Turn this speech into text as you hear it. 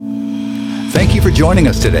Thank you for joining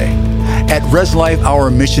us today. At Res Life,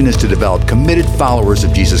 our mission is to develop committed followers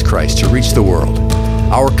of Jesus Christ to reach the world.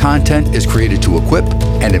 Our content is created to equip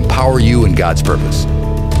and empower you in God's purpose.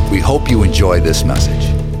 We hope you enjoy this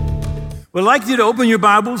message. Well, I'd like you to open your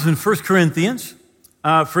Bibles in 1 Corinthians.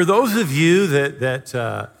 For those of you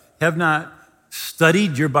that have not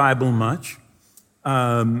studied your Bible much,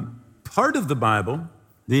 part of the Bible,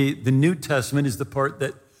 the New Testament, is the part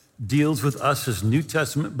that deals with us as New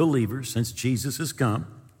Testament believers since Jesus has come.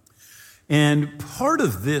 And part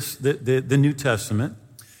of this, the New Testament,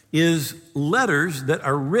 is letters that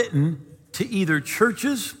are written to either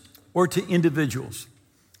churches or to individuals.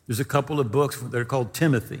 There's a couple of books that are called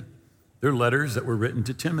Timothy. They're letters that were written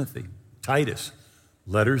to Timothy. Titus,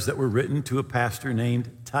 letters that were written to a pastor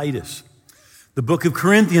named Titus. The book of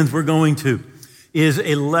Corinthians we're going to is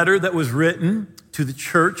a letter that was written to the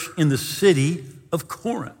church in the city of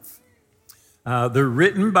Corinth. They're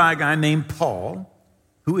written by a guy named Paul,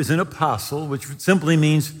 who is an apostle, which simply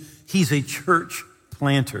means he's a church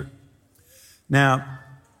planter. Now,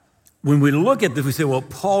 when we look at this, we say, well,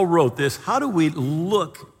 Paul wrote this. How do we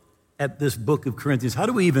look at this book of Corinthians? How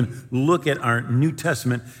do we even look at our New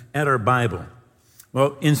Testament, at our Bible?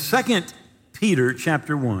 Well, in 2 Peter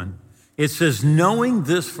chapter 1, it says, knowing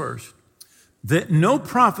this first, that no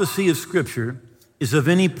prophecy of Scripture is of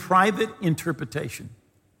any private interpretation.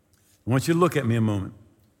 I want you to look at me a moment.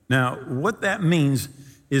 Now, what that means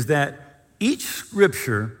is that each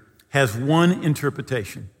Scripture has one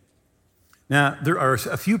interpretation. Now, there are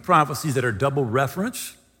a few prophecies that are double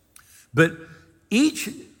reference, but each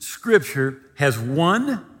Scripture has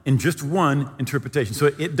one and just one interpretation. So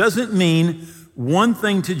it doesn't mean one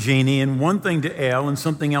thing to Jeannie and one thing to Al and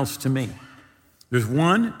something else to me. There's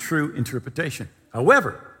one true interpretation.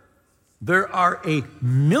 However, there are a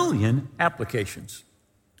million applications.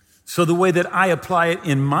 So the way that I apply it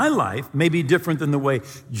in my life may be different than the way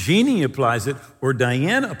Jeannie applies it or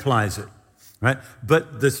Diane applies it, right?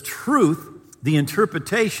 But the truth, the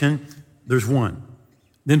interpretation, there's one.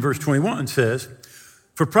 Then verse 21 says,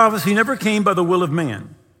 for prophecy never came by the will of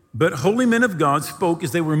man, but holy men of God spoke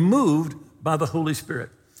as they were moved by the Holy Spirit.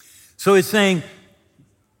 So it's saying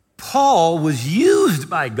Paul was used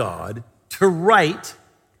by God to write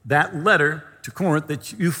that letter to Corinth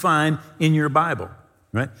that you find in your Bible.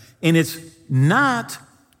 Right? And it's not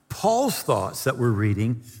Paul's thoughts that we're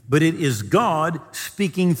reading, but it is God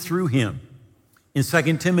speaking through him. In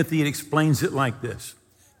 2 Timothy, it explains it like this.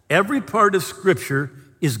 Every part of Scripture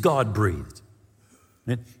is God-breathed.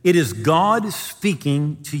 Right? It is God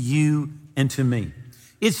speaking to you and to me.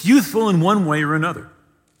 It's useful in one way or another.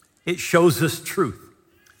 It shows us truth.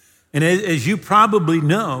 And as you probably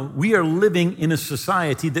know, we are living in a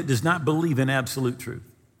society that does not believe in absolute truth.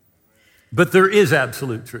 But there is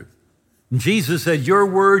absolute truth. Jesus said, your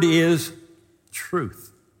word is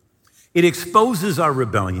truth. It exposes our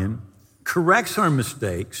rebellion, corrects our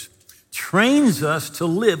mistakes, trains us to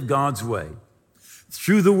live God's way.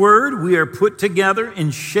 Through the word, we are put together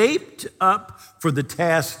and shaped up for the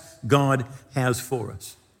task God has for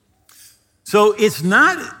us. So it's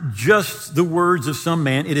not just the words of some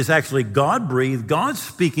man. It is actually God-breathed, God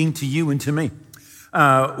speaking to you and to me.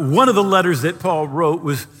 One of the letters that Paul wrote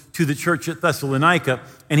was to the church at Thessalonica,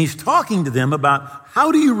 and he's talking to them about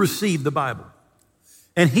how do you receive the Bible?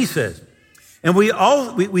 And he says, and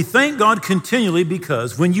we thank God continually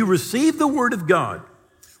because when you received the word of God,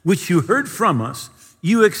 which you heard from us,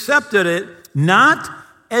 you accepted it not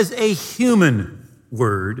as a human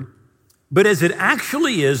word, but as it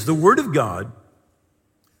actually is, the word of God,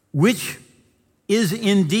 which is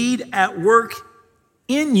indeed at work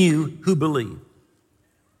in you who believe.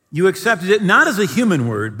 You accepted it not as a human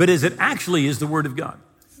word, but as it actually is the word of God.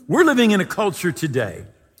 We're living in a culture today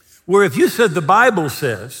where if you said the Bible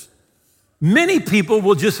says, many people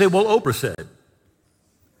will just say, well, Oprah said,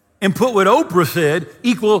 and put what Oprah said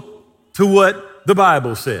equal to what the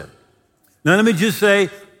Bible said. Now, let me just say,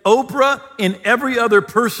 Oprah and every other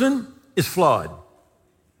person is flawed,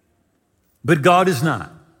 but God is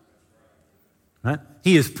not. Right?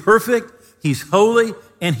 He is perfect, he's holy,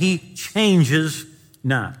 and he changes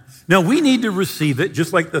not. Now, we need to receive it,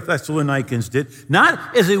 just like the Thessalonians did,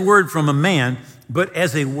 not as a word from a man, but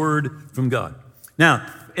as a word from God. Now,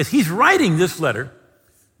 as he's writing this letter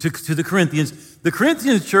to the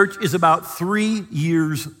Corinthian church is about 3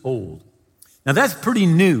 years old. Now, that's pretty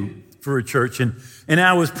new for a church. And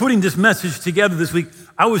I was putting this message together this week.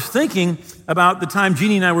 I was thinking about the time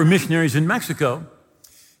Jeannie and I were missionaries in Mexico,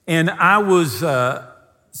 and I was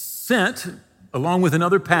sent, along with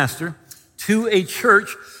another pastor, to a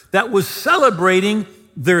church that was celebrating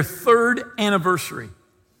their 3rd anniversary.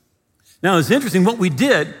 Now, it's interesting. What we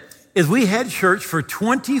did is we had church for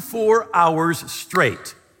 24 hours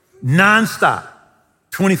straight, nonstop,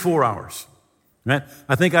 24 hours. Right?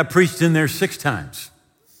 I think I preached in there 6 times.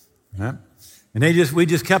 Right? And we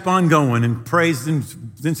just kept on going and praised, and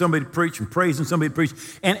then somebody preached and praised, and somebody preached.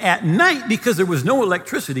 And at night, because there was no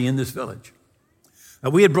electricity in this village,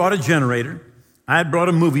 we had brought a generator. I had brought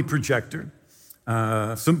a movie projector,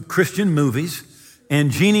 some Christian movies, and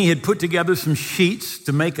Jeannie had put together some sheets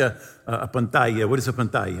to make a pantalla. What is a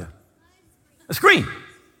pantalla? A screen.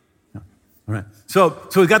 All right. So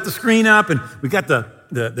we got the screen up, and we got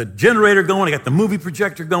the generator going. I got the movie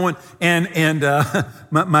projector going, and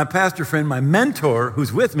my pastor friend, my mentor,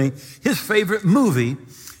 who's with me, his favorite movie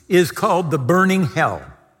is called The Burning Hell.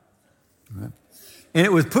 All right. And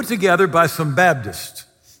it was put together by some Baptists.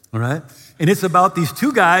 All right. And it's about these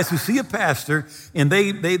 2 guys who see a pastor, and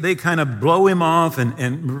they kind of blow him off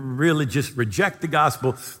and really just reject the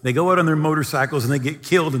gospel. They go out on their motorcycles and they get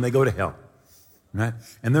killed and they go to hell, right?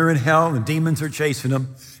 And they're in hell and demons are chasing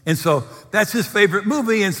them. And so that's his favorite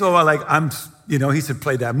movie. And so he said,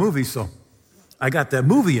 play that movie. So I got that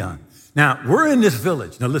movie on. Now we're in this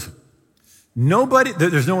village. Now listen,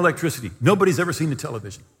 there's no electricity. Nobody's ever seen a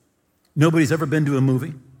television. Nobody's ever been to a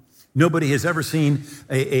movie. Nobody has ever seen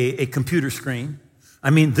a computer screen. I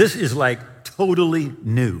mean, this is like totally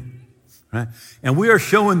new, right? And we are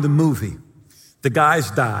showing the movie. The guys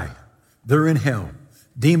die. They're in hell.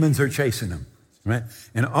 Demons are chasing them, right?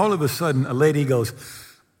 And all of a sudden, a lady goes,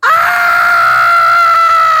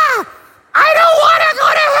 "Ah! I don't want to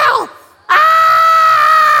go to hell!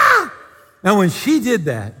 Ah!" Now, when she did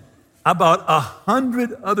that, about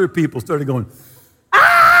 100 other people started going,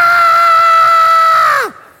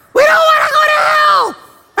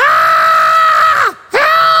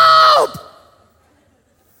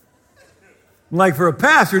 like for a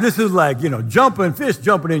pastor, this is like, fish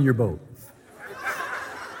jumping in your boat.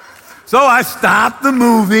 So I stopped the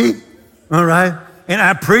movie, all right, and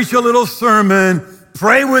I preach a little sermon,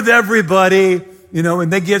 pray with everybody,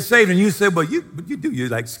 and they get saved. And you say, well, you're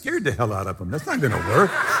like scared the hell out of them. That's not going to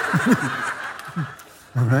work.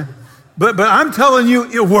 All right. But I'm telling you,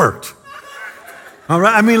 it worked. All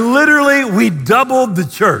right. I mean, literally, we doubled the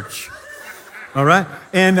church. All right.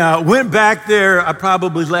 And went back there.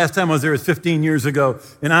 Last time I was there was 15 years ago.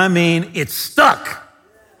 And I mean, it stuck.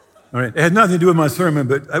 All right. It had nothing to do with my sermon,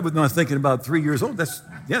 but I was thinking about 3 years old.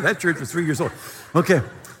 That church was 3 years old. Okay.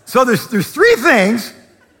 So there's 3 things.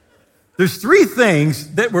 There's 3 things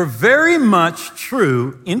that were very much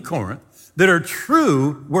true in Corinth that are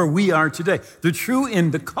true where we are today. They're true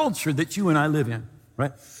in the culture that you and I live in,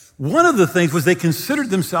 right? One of the things was they considered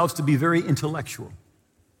themselves to be very intellectual.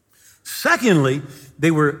 Secondly,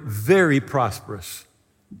 they were very prosperous,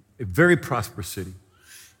 a very prosperous city.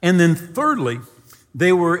 And then thirdly,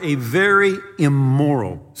 they were a very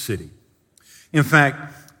immoral city. In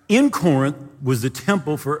fact, in Corinth was the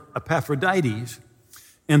temple for Epaphroditus,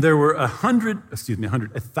 and there were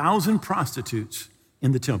 1,000 prostitutes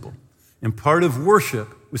in the temple. And part of worship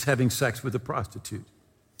was having sex with a prostitute.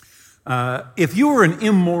 If you were an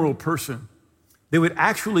immoral person, they would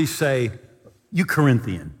actually say, "You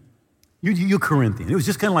Corinthian. You Corinthian." It was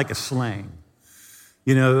just kind of like a slang.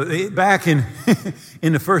 Back in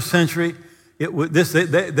in the first century,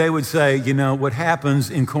 they would say, what happens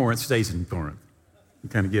in Corinth stays in Corinth. You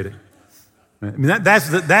kind of get it. I mean,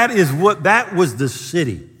 that was the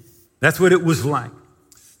city. That's what it was like.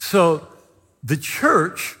 So the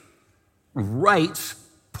church writes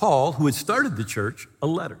Paul, who had started the church, a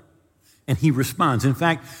letter, and he responds. In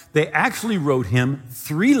fact, they actually wrote him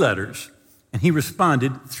 3 letters. And he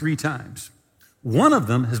responded 3 times. One of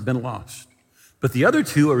them has been lost, but the other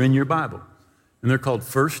 2 are in your Bible, and they're called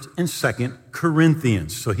 1st and 2nd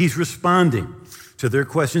Corinthians. So he's responding to their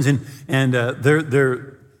questions, and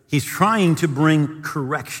he's trying to bring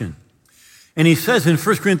correction. And he says in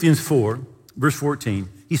 1 Corinthians 4, verse 14,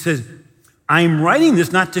 he says, "I am writing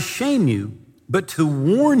this not to shame you, but to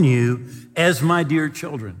warn you as my dear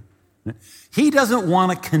children." He doesn't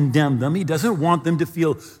want to condemn them. He doesn't want them to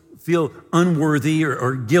feel unworthy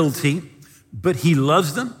or guilty, but he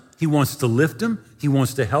loves them. He wants to lift them. He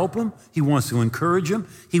wants to help them. He wants to encourage them.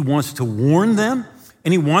 He wants to warn them,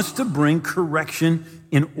 and he wants to bring correction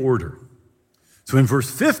in order. So in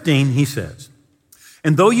verse 15, he says,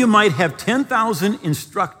 "And though you might have 10,000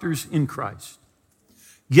 instructors in Christ,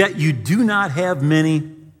 yet you do not have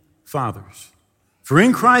many fathers. For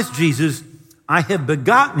in Christ Jesus, I have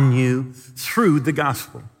begotten you through the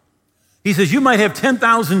gospel." He says, you might have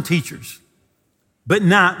 10,000 teachers, but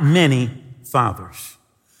not many fathers.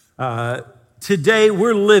 Today,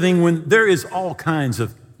 we're living when there is all kinds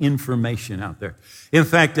of information out there. In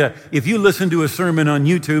fact, if you listen to a sermon on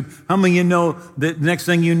YouTube, how many of you know that the next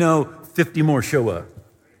thing you know, 50 more show up?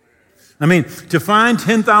 I mean, to find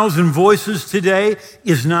 10,000 voices today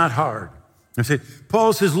is not hard.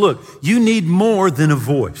 Paul says, look, you need more than a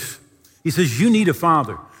voice. He says, you need a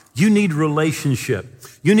father. You need relationship.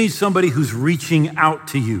 You need somebody who's reaching out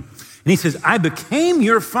to you. And he says, I became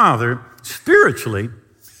your father spiritually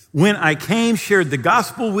when I came, shared the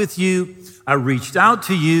gospel with you. I reached out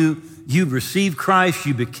to you. You received Christ.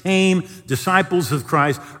 You became disciples of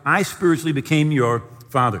Christ. I spiritually became your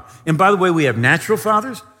father. And by the way, we have natural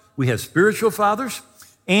fathers, we have spiritual fathers,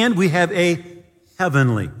 and we have a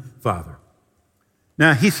heavenly father.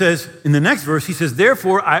 Now, he says, in the next verse, he says,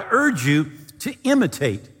 therefore, I urge you to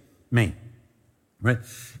imitate me. Right?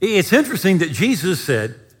 It's interesting that Jesus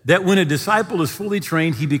said that when a disciple is fully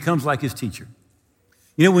trained, he becomes like his teacher.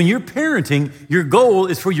 You know, when you're parenting, your goal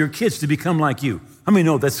is for your kids to become like you. How many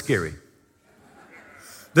know that's scary?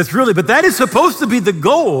 But that is supposed to be the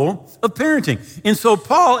goal of parenting. And so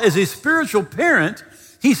Paul, as a spiritual parent,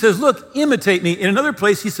 he says, look, imitate me. In another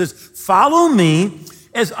place, he says, follow me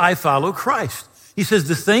as I follow Christ. He says,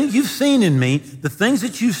 the things you've seen in me, the things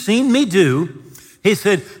that you've seen me do, he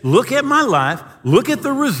said, look at my life, look at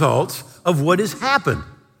the results of what has happened.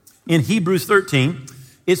 In Hebrews 13,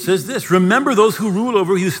 it says this, remember those who rule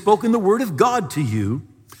over you, who've spoken the word of God to you,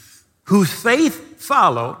 whose faith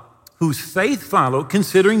follow,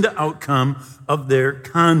 considering the outcome of their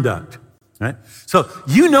conduct. Right? So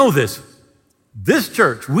you know this. This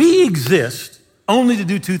church, we exist only to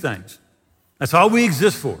do two things. That's all we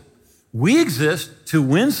exist for. We exist to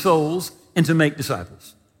win souls and to make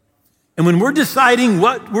disciples. And when we're deciding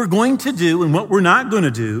what we're going to do and what we're not going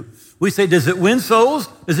to do, we say, does it win souls?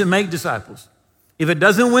 Does it make disciples? If it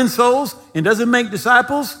doesn't win souls and doesn't make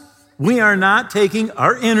disciples, we are not taking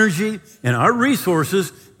our energy and our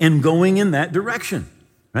resources and going in that direction,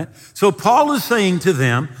 right? So Paul is saying to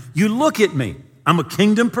them, you look at me. I'm a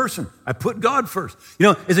kingdom person. I put God first. You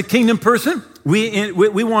know, as a kingdom person, we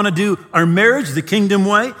want to do our marriage the kingdom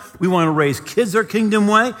way. We want to raise kids our kingdom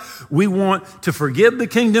way. We want to forgive the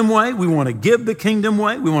kingdom way. We want to give the kingdom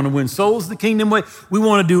way. We want to win souls the kingdom way. We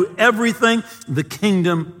want to do everything the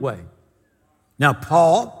kingdom way. Now,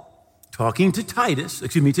 Paul, talking to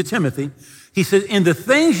Timothy, he says, in the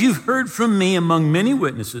things you've heard from me among many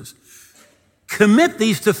witnesses, commit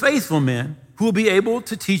these to faithful men who will be able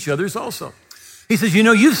to teach others also. He says, you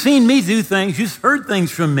know, you've seen me do things. You've heard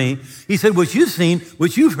things from me. He said, what you've seen,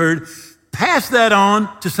 what you've heard, pass that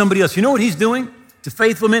on to somebody else. You know what he's doing to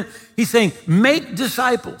faithful men? He's saying, make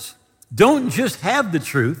disciples. Don't just have the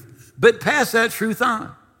truth, but pass that truth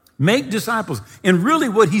on. Make disciples. And really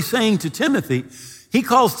what he's saying to Timothy, he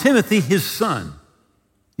calls Timothy his son.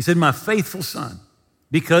 He said, my faithful son,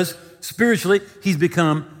 because spiritually he's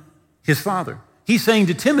become his father. He's saying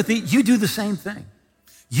to Timothy, you do the same thing.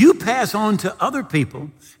 You pass on to other people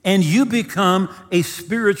and you become a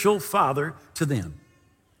spiritual father to them.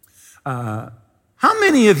 How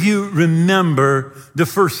many of you remember the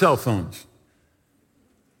first cell phones?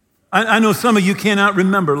 I know some of you cannot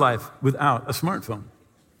remember life without a smartphone,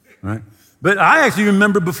 right? But I actually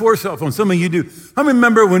remember before cell phones. Some of you do. I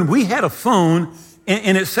remember when we had a phone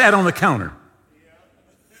and it sat on the counter.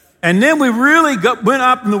 And then we really went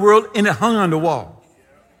up in the world and it hung on the wall.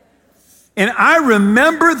 And I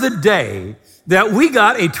remember the day that we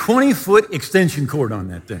got a 20-foot extension cord on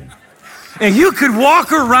that thing. And you could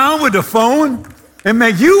walk around with the phone and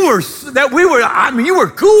man, you were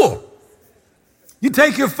cool. You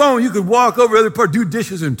take your phone, you could walk over the other part, do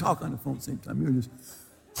dishes and talk on the phone at the same time. You were just,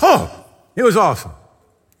 it was awesome.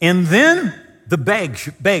 And then the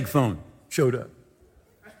bag phone showed up.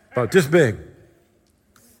 About this big.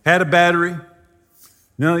 Had a battery.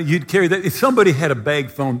 No, you'd carry that. If somebody had a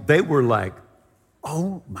bag phone, they were like,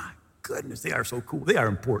 oh my goodness, they are so cool. They are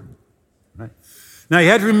important. Right? Now you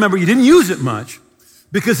had to remember you didn't use it much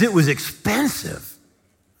because it was expensive.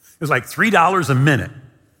 It was like $3 a minute.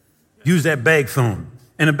 Use that bag phone.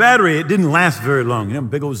 And a battery, it didn't last very long. You know, a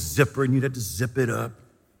big old zipper and you'd have to zip it up.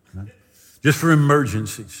 Right? Just for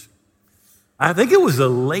emergencies. I think it was the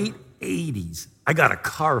late 80s. I got a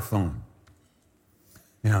car phone.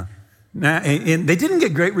 You know, now, and they didn't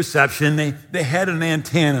get great reception. They had an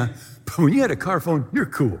antenna. But when you had a car phone, you're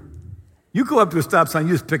cool. You go up to a stop sign,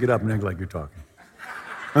 you just pick it up and act like you're talking.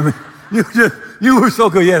 I mean, you were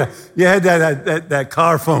so cool. You had that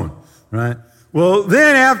car phone, right? Well,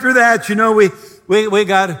 then after that, you know, we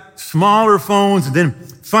got smaller phones, and then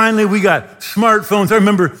finally we got smartphones. I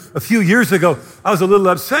remember a few years ago, I was a little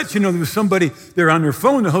upset. You know, there was somebody, they were on their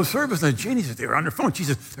phone the whole service. And Janie said, they were on their phone. She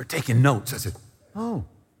said, they're taking notes. I said, oh.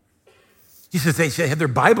 He says they had their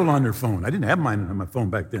Bible on their phone. I didn't have mine on my phone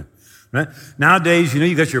back then. Right? Nowadays,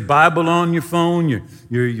 you got your Bible on your phone, you're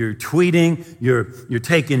tweeting, you're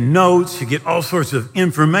taking notes, you get all sorts of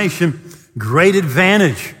information. Great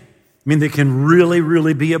advantage. I mean, they can really,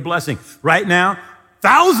 really be a blessing. Right now,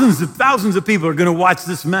 thousands of people are going to watch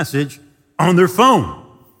this message on their phone.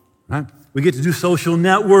 Right? We get to do social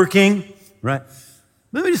networking, right?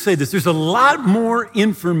 Let me just say this. There's a lot more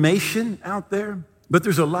information out there, but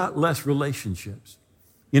there's a lot less relationships.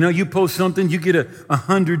 You post something, you get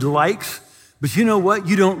 100 likes, but you know what?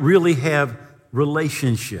 You don't really have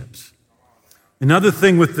relationships. Another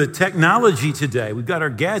thing with the technology today, we've got our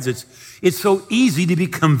gadgets, it's so easy to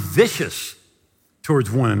become vicious towards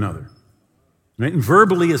one another, right? And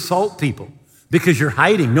verbally assault people because you're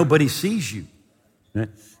hiding, nobody sees you. Right?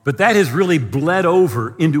 But that has really bled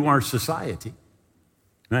over into our society.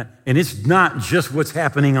 Right? And it's not just what's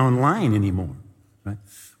happening online anymore. Right?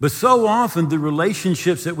 But so often the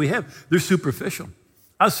relationships that we have, they're superficial.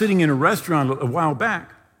 I was sitting in a restaurant a while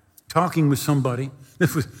back talking with somebody.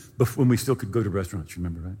 This was before when we still could go to restaurants, you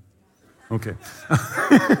remember, right? Okay.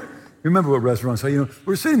 You remember what restaurants are?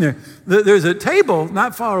 We're sitting there. There's a table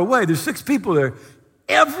not far away. There's 6 people there.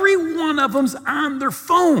 Every one of them's on their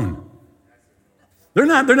phone. They're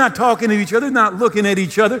not talking to each other. They're not looking at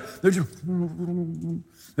each other. They're just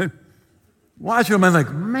watching them. I'm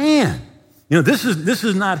like, man, this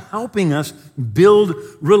is not helping us build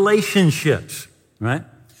relationships, right?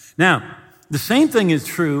 Now, the same thing is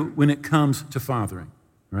true when it comes to fathering,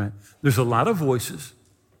 right? There's a lot of voices.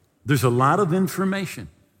 There's a lot of information.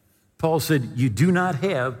 Paul said, you do not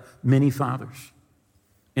have many fathers.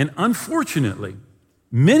 And unfortunately,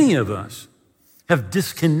 many of us have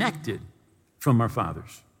disconnected from our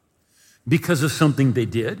fathers because of something they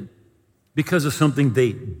did, because of something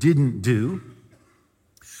they didn't do,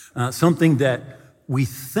 something that we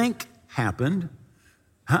think happened.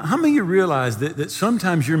 How many of you realize that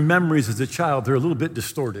sometimes your memories as a child, they're a little bit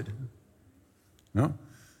distorted? No?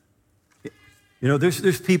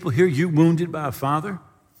 There's people here, you're wounded by a father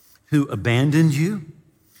who abandoned you.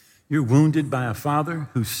 You're wounded by a father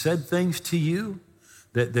who said things to you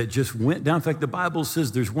that just went down. In fact, the Bible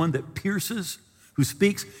says there's one that pierces, who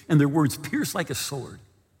speaks, and their words pierce like a sword.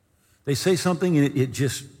 They say something and it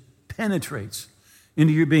just penetrates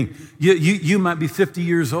into your being. You might be 50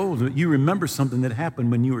 years old, but you remember something that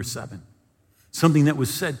happened when you were 7, something that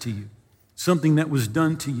was said to you, something that was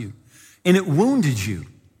done to you, and it wounded you.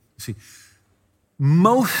 See,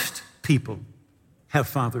 most people have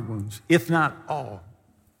father wounds, if not all.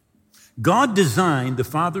 God designed the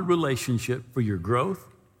father relationship for your growth,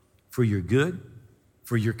 for your good,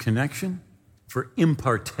 for your connection, for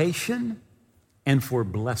impartation, and for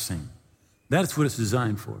blessing. That's what it's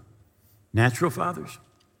designed for. Natural fathers,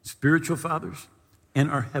 spiritual fathers,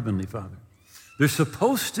 and our heavenly Father. There's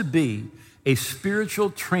supposed to be a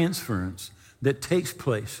spiritual transference that takes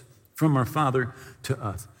place from our father to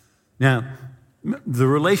us. Now, the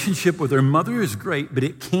relationship with our mother is great, but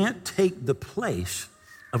it can't take the place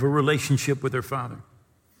of a relationship with our father.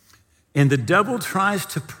 And the devil tries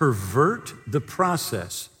to pervert the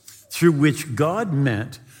process through which God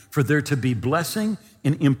meant for there to be blessing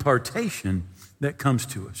and impartation that comes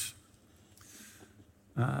to us.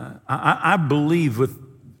 I believe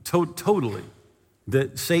totally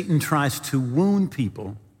that Satan tries to wound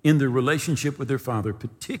people in their relationship with their father,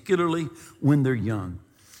 particularly when they're young.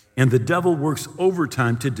 And the devil works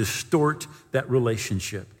overtime to distort that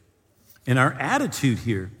relationship. And our attitude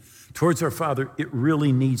here towards our Father, it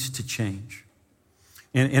really needs to change.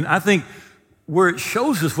 And I think where it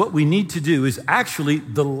shows us what we need to do is actually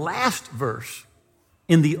the last verse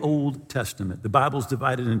in the Old Testament. The Bible's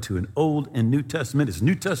divided into an Old and New Testament. As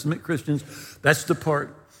New Testament Christians, that's the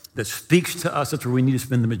part that speaks to us. That's where we need to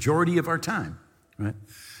spend the majority of our time, right?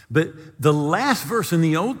 But the last verse in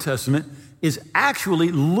the Old Testament is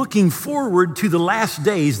actually looking forward to the last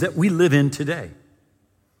days that we live in today.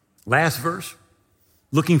 Last verse,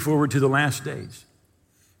 looking forward to the last days.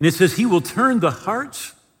 And it says, he will turn the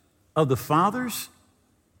hearts of the fathers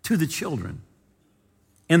to the children,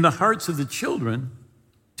 and the hearts of the children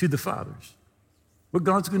to the fathers. What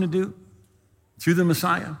God's going to do through the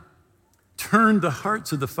Messiah, turn the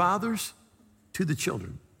hearts of the fathers to the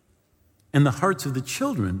children, and the hearts of the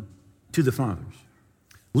children to the fathers.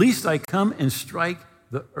 Lest I come and strike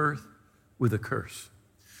the earth with a curse.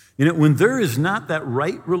 When there is not that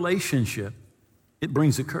right relationship, it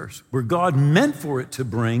brings a curse. Where God meant for it to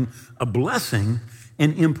bring a blessing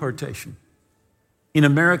and impartation. In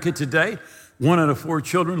America today, 1 out of 4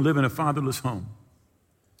 children live in a fatherless home.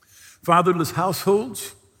 Fatherless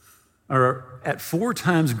households are at 4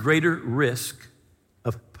 times greater risk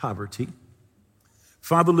of poverty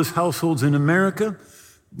fatherless households in America,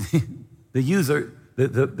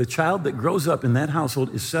 the child that grows up in that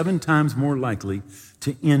household is 7 times more likely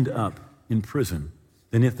to end up in prison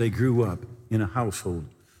than if they grew up in a household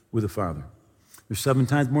with a father. They're 7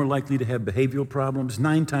 times more likely to have behavioral problems,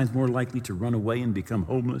 9 times more likely to run away and become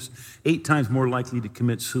homeless, 8 times more likely to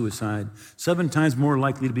commit suicide, 7 times more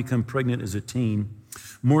likely to become pregnant as a teen,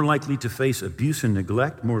 more likely to face abuse and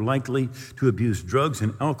neglect, more likely to abuse drugs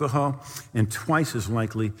and alcohol, and twice as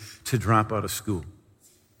likely to drop out of school.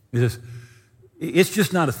 It's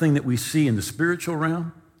just not a thing that we see in the spiritual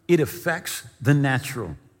realm. It affects the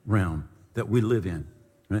natural realm that we live in.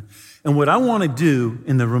 Right? And what I want to do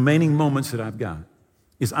in the remaining moments that I've got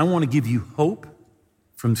is I want to give you hope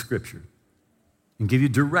from Scripture and give you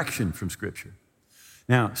direction from Scripture.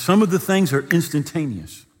 Now, some of the things are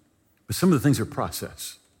instantaneous, but some of the things are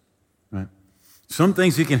process. Right? Some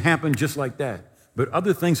things that can happen just like that, but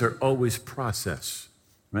other things are always process.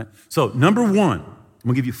 Right? So, number 1, I'm going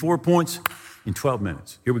to give you 4 points in 12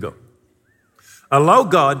 minutes. Here we go. Allow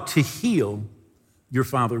God to heal your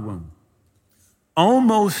father wound.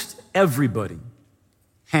 Almost everybody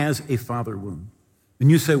has a father wound.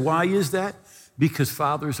 And you say, why is that? Because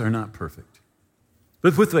fathers are not perfect.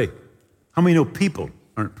 But with me, how many know people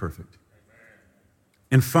aren't perfect?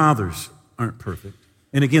 And fathers aren't perfect.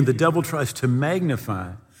 And again, the devil tries to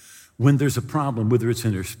magnify when there's a problem, whether it's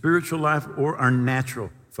in their spiritual life or our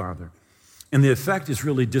natural father. And the effect is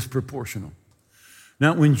really disproportional.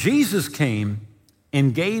 Now, when Jesus came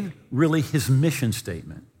and gave really his mission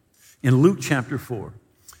statement, in Luke chapter 4,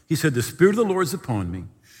 he said, the Spirit of the Lord is upon me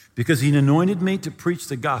because he anointed me to preach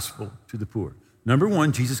the gospel to the poor. Number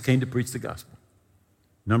 1, Jesus came to preach the gospel.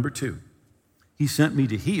 Number 2, he sent me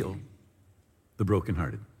to heal the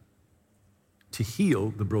brokenhearted. To heal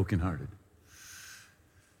the brokenhearted.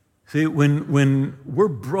 See, when we're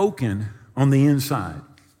broken on the inside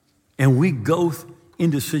and we go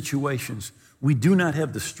into situations, we do not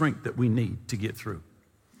have the strength that we need to get through.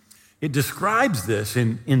 It describes this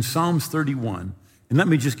in Psalms 31, and let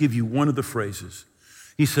me just give you one of the phrases.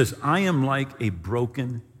 He says, I am like a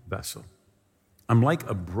broken vessel. I'm like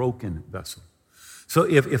a broken vessel. So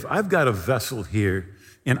if I've got a vessel here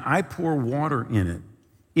and I pour water in it,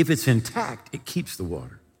 if it's intact, it keeps the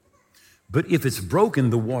water. But if it's broken,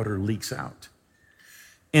 the water leaks out.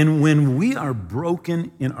 And when we are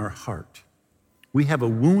broken in our heart, we have a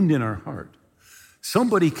wound in our heart,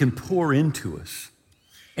 somebody can pour into us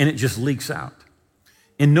and it just leaks out.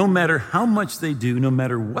 And no matter how much they do, no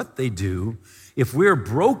matter what they do, if we're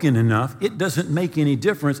broken enough, it doesn't make any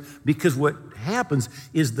difference because what happens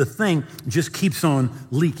is the thing just keeps on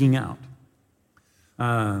leaking out.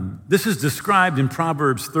 This is described in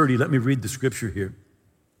Proverbs 30. Let me read the scripture here.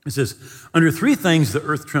 It says, under 3 things the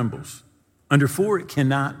earth trembles. Under 4 it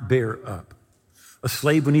cannot bear up. A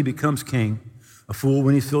slave when he becomes king, a fool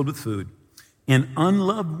when he's filled with food, an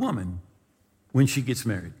unloved woman when she gets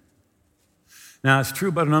married. Now, it's true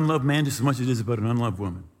about an unloved man just as much as it is about an unloved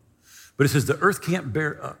woman. But it says the earth can't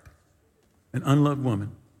bear up an unloved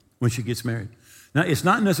woman when she gets married. Now, it's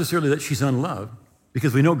not necessarily that she's unloved,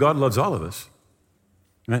 because we know God loves all of us.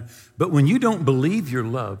 Right? But when you don't believe you're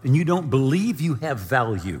loved and you don't believe you have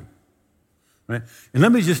value, right? And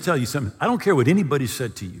let me just tell you something. I don't care what anybody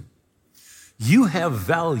said to you. You have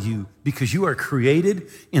value because you are created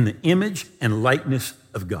in the image and likeness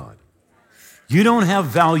of God. You don't have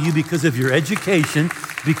value because of your education,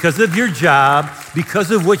 because of your job, because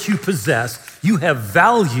of what you possess. You have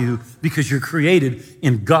value because you're created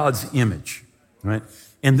in God's image, right?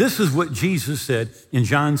 And this is what Jesus said in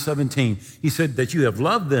John 17. He said that you have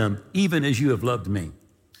loved them even as you have loved me.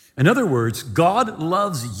 In other words, God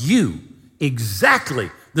loves you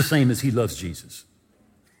exactly the same as he loves Jesus.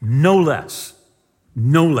 No less.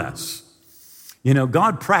 No less. You know,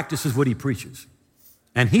 God practices what he preaches.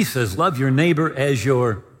 And he says, love your neighbor as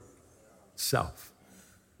yourself.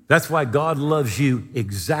 That's why God loves you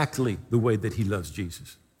exactly the way that he loves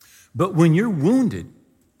Jesus. But when you're wounded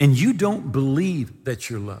and you don't believe that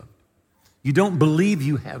you're loved, you don't believe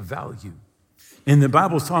you have value, and the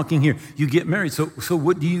Bible's talking here, you get married, so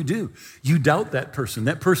what do? You doubt that person.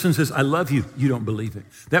 That person says, I love you. You don't believe it.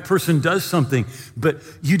 That person does something, but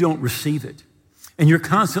you don't receive it. And you're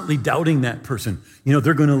constantly doubting that person. You know,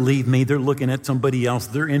 they're going to leave me. They're looking at somebody else.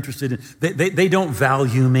 They're interested in, they don't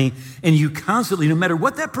value me. And you constantly, no matter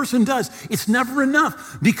what that person does, it's never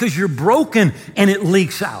enough because you're broken and it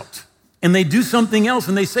leaks out. And they do something else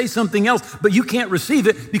and they say something else, but you can't receive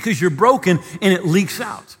it because you're broken and it leaks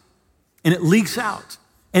out. And it leaks out.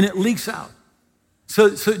 And it leaks out.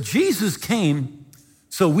 So Jesus came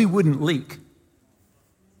so we wouldn't leak.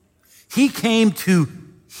 He came to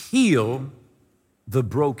heal the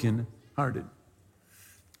brokenhearted.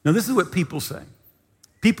 Now, this is what people say.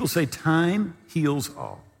 People say time heals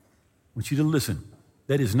all. I want you to listen.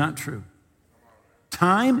 That is not true.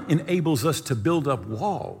 Time enables us to build up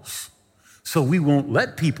walls so we won't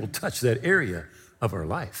let people touch that area of our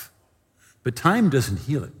life. But time doesn't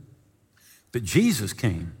heal it. But Jesus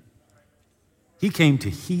came. He came to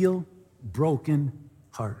heal broken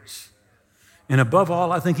hearts. And above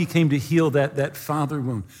all, I think he came to heal that father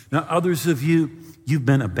wound. Now, others of you, you've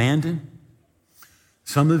been abandoned.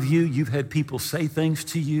 Some of you, you've had people say things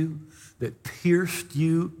to you that pierced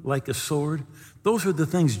you like a sword. Those are the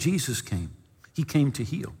things Jesus came. He came to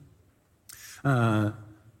heal.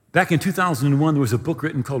 Back in 2001, there was a book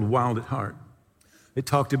written called Wild at Heart. It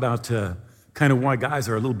talked about kind of why guys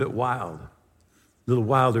are a little bit wild, a little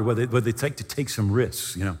wilder, whether they take to take some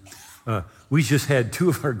risks, you know. We just had two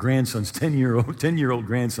of our grandsons, 10-year-old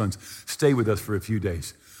grandsons, stay with us for a few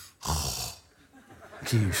days. Oh,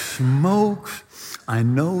 gee, smokes. I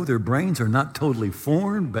know their brains are not totally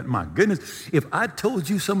formed, but my goodness, if I told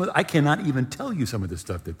you I cannot even tell you some of the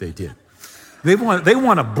stuff that they did. They want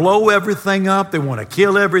to blow everything up. They want to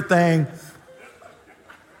kill everything.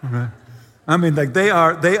 Right? I mean, like they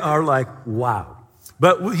are like, wow.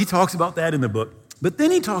 But he talks about that in the book. But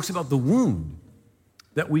then he talks about the wound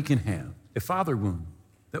that we can have, a father wound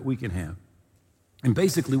that we can have. And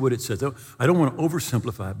basically what it says, I don't want to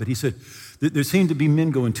oversimplify it, but he said that there seem to be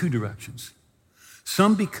men go in two directions.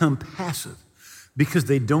 Some become passive because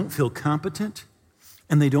they don't feel competent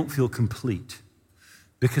and they don't feel complete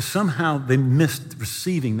because somehow they missed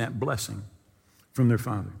receiving that blessing from their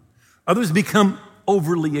father. Others become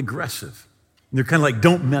overly aggressive. And they're kind of like,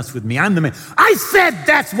 don't mess with me. I'm the man. I said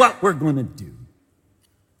that's what we're going to do.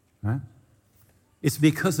 Right? It's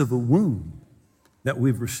because of a wound that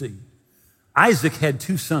we've received. Isaac had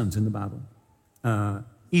two sons in the Bible.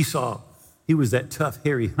 Esau, he was that tough,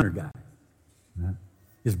 hairy hunter guy. Right?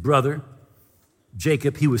 His brother,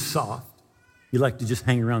 Jacob, he was soft. He liked to just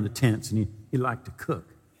hang around the tents and he liked to cook.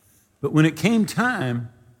 But when it came time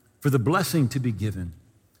for the blessing to be given,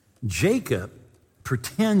 Jacob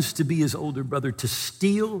pretends to be his older brother to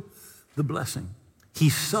steal the blessing. He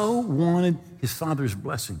so wanted his father's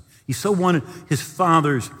blessing. He so wanted his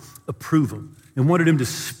father's approval and wanted him to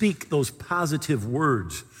speak those positive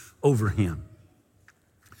words over him.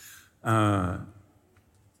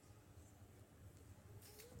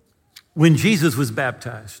 When Jesus was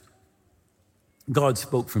baptized, God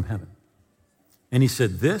spoke from heaven. And he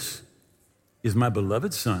said, "This is my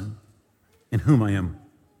beloved Son, in whom I am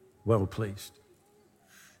well pleased."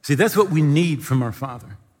 See, that's what we need from our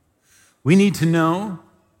Father. We need to know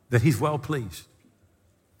that he's well pleased,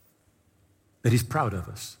 that he's proud of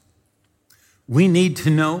us. We need to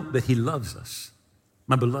know that he loves us,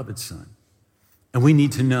 my beloved Son. And we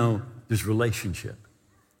need to know there's relationship,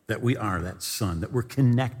 that we are that son, that we're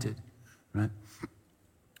connected, right?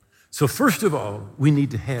 So first of all, we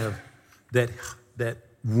need to have that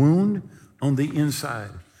wound on the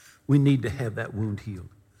inside. We need to have that wound healed.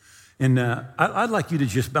 And I'd like you to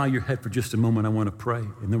just bow your head for just a moment. I want to pray,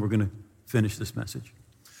 and then we're going to finish this message.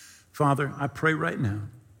 Father, I pray right now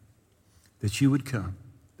that you would come,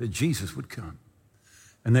 that Jesus would come,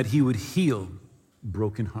 and that he would heal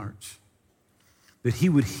broken hearts, that he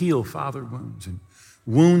would heal father wounds and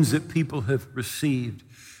wounds that people have received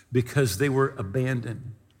because they were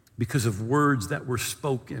abandoned, because of words that were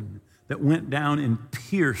spoken, that went down and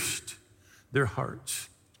pierced their hearts.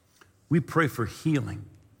 We pray for healing,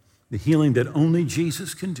 the healing that only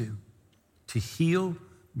Jesus can do, to heal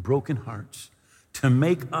broken hearts, to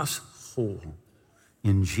make us whole.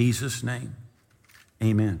 In Jesus' name,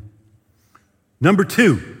 amen. Number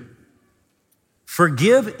 2,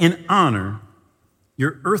 forgive and honor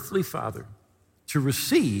your earthly father to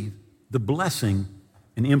receive the blessing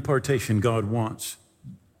and impartation God wants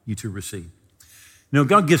you to receive. Now,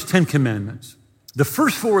 God gives 10 commandments. The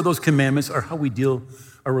first 4 of those commandments are how we deal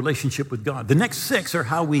our relationship with God. The next 6 are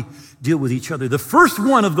how we deal with each other. The first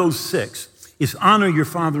one of those 6 is honor your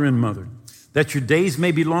father and mother, that your days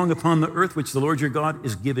may be long upon the earth, which the Lord your God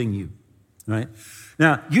is giving you, right?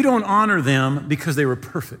 Now, you don't honor them because they were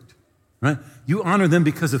perfect, right? You honor them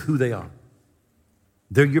because of who they are.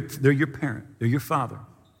 They're your parent, they're your father,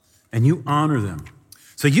 and you honor them.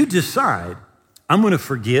 So you decide, I'm going to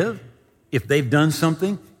forgive if they've done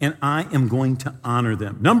something, and I am going to honor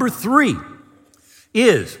them. Number 3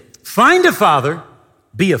 is find a father,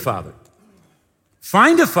 be a father.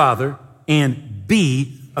 Find a father and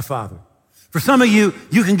be a father. For some of you,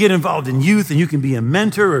 you can get involved in youth and you can be a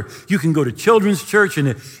mentor, or you can go to children's church. And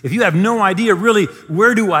if you have no idea really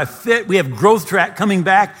where do I fit, we have Growth Track coming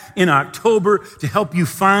back in October to help you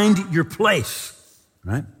find your place.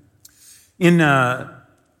 right? In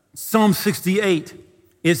Psalm 68,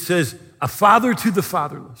 it says, a father to the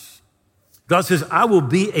fatherless. God says, I will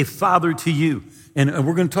be a father to you. And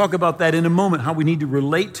we're going to talk about that in a moment, how we need to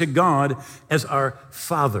relate to God as our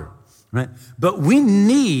father, right? But we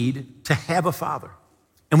need to have a father,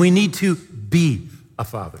 and we need to be a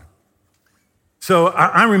father. So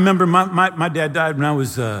I remember my dad died when I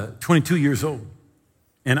was 22 years old,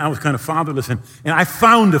 and I was kind of fatherless, and I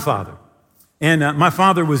found a father. And my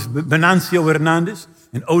father was Venancio Hernandez,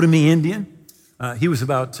 an Otomi Indian. He was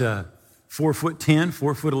about 4'10",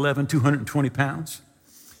 4'11", 220 pounds.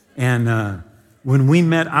 And when we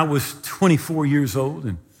met, I was 24 years old,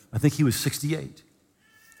 and I think he was 68.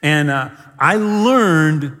 And I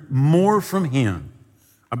learned more from him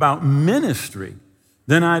about ministry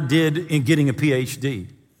than I did in getting a PhD.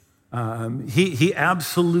 He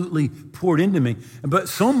absolutely poured into me, but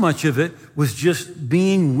so much of it was just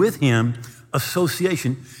being with him,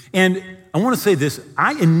 association. And I want to say this,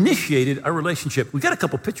 I initiated a relationship. We got a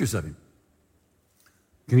couple pictures of him.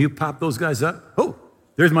 Can you pop those guys up? Oh,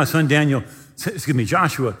 there's my son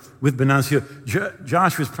Joshua with Venancio.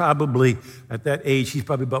 Joshua's probably, at that age, he's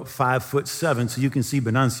probably about 5'7", so you can see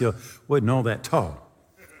Venancio wasn't all that tall.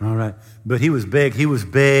 All right, but he was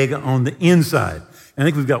big on the inside. And I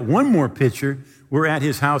think we've got one more picture. We're at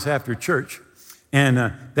his house after church,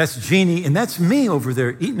 and that's Jeannie, and that's me over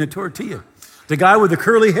there eating a tortilla. The guy with the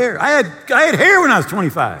curly hair. I had hair when I was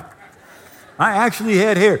 25. I actually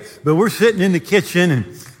had hair, but we're sitting in the kitchen and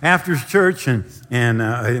after church, and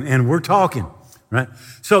we're talking, right?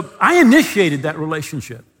 So I initiated that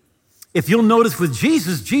relationship. If you'll notice with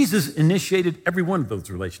Jesus initiated every one of those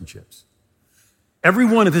relationships. Every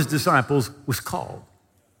one of his disciples was called.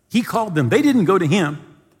 He called them. They didn't go to him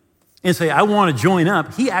and say, I want to join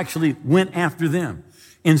up. He actually went after them.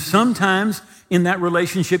 And sometimes in that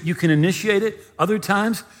relationship, you can initiate it. Other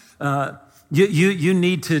times, you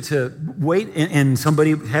need to wait and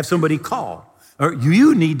have somebody call. Or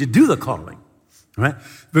you need to do the calling, right?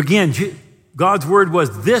 But again, God's word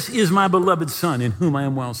was, this is my beloved son in whom I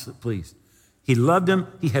am well pleased. He loved him,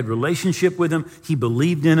 he had relationship with him, he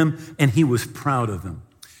believed in him, and he was proud of him.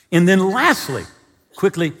 And then lastly,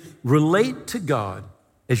 quickly, relate to God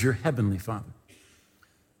as your heavenly Father.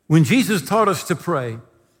 When Jesus taught us to pray,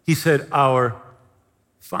 he said, our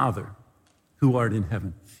Father who art in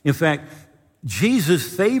heaven. In fact,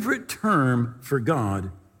 Jesus' favorite term for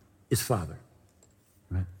God is Father.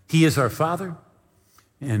 Right? He is our Father,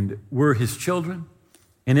 and we're his children.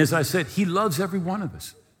 And as I said, he loves every one of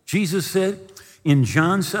us. Jesus said in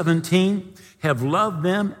John 17, have loved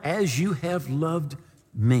them as you have loved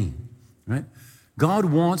me, right? God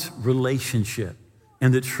wants relationship.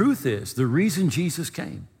 And the truth is, the reason Jesus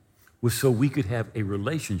came was so we could have a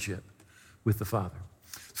relationship with the Father.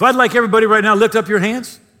 So I'd like everybody right now, lift up your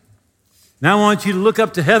hands. Now I want you to look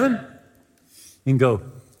up to heaven and go,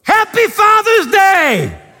 Happy Father's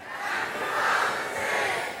Day! Happy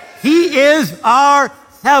Father's Day! He is our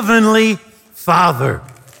heavenly Father.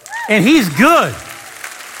 And he's good.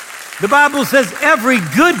 The Bible says every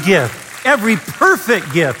good gift, every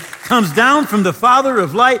perfect gift comes down from the Father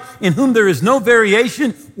of light, in whom there is no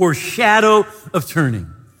variation or shadow of turning.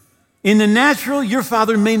 In the natural, your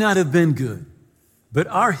father may not have been good, but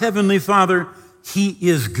our heavenly Father, he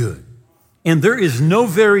is good. And there is no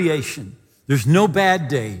variation. There's no bad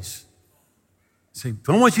days. So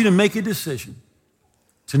I want you to make a decision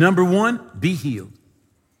to, number one, be healed.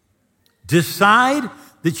 Decide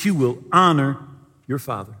that you will honor your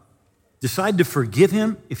father. Decide to forgive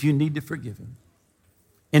him if you need to forgive him.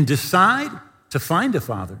 And decide to find a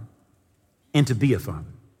father and to be a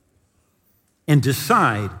father. And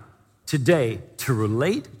decide today to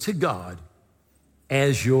relate to God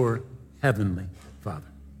as your heavenly Father.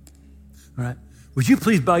 All right? Would you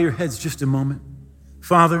please bow your heads just a moment?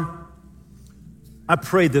 Father, I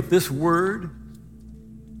pray that this word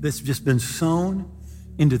that's just been sown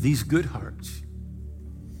into these good hearts,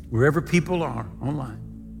 wherever people are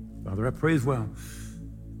online, Father, I pray as well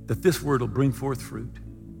that this word will bring forth fruit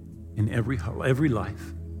in every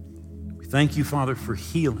life. We thank you, Father, for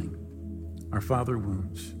healing our father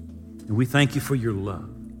wounds. And we thank you for your love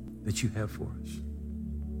that you have for us.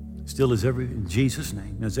 Still in Jesus'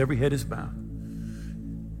 name, as every head is bowed.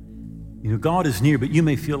 You know, God is near, but you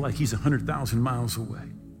may feel like he's 100,000 miles away.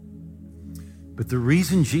 But the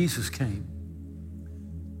reason Jesus came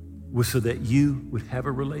was so that you would have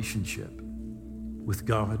a relationship with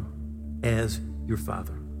God as your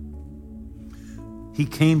Father. He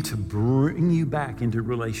came to bring you back into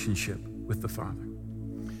relationship with the Father.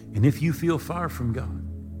 And if you feel far from God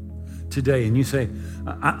today and you say,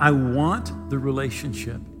 I want the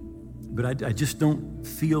relationship, but I just don't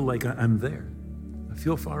feel like I'm there. I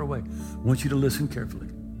feel far away. I want you to listen carefully.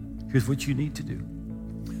 Here's what you need to do.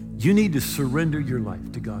 You need to surrender your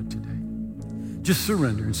life to God today. Just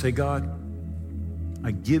surrender and say, God,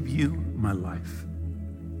 I give you my life.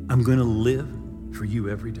 I'm going to live for you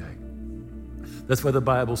every day. That's why the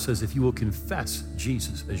Bible says if you will confess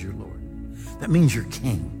Jesus as your Lord, that means you're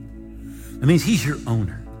king. That means he's your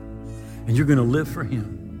owner, and you're going to live for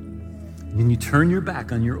him. And then you turn your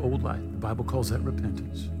back on your old life. The Bible calls that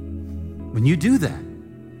repentance. When you do that,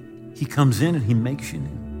 he comes in and he makes you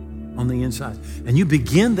new on the inside. And you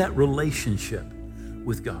begin that relationship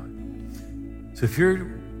with God. So if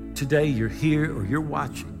today you're here or you're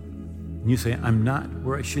watching, and you say, I'm not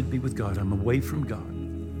where I should be with God. I'm away from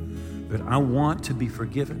God. But I want to be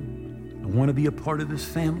forgiven. I want to be a part of this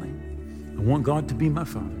family. I want God to be my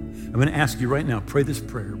Father. I'm going to ask you right now, pray this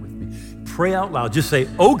prayer with me. Pray out loud. Just say,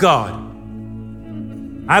 oh God,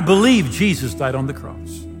 I believe Jesus died on the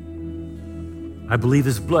cross. I believe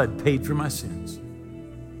his blood paid for my sins.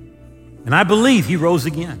 And I believe he rose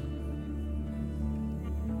again.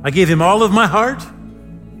 I gave him all of my heart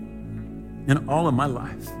and all of my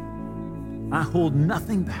life. I hold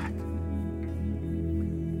nothing back.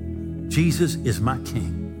 Jesus is my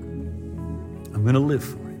King. I'm going to live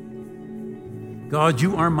for him. God,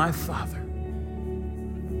 you are my Father.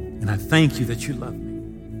 And I thank you that you love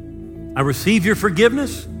me. I receive your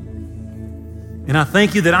forgiveness. And I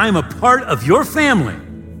thank you that I am a part of your family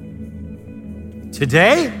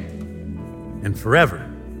today and forever.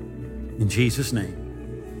 In Jesus'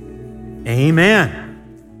 name, amen.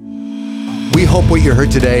 We hope what you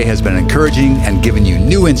heard today has been encouraging and given you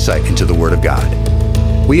new insight into the Word of God.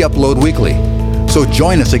 We upload weekly, so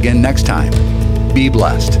join us again next time. Be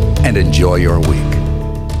blessed and enjoy your week.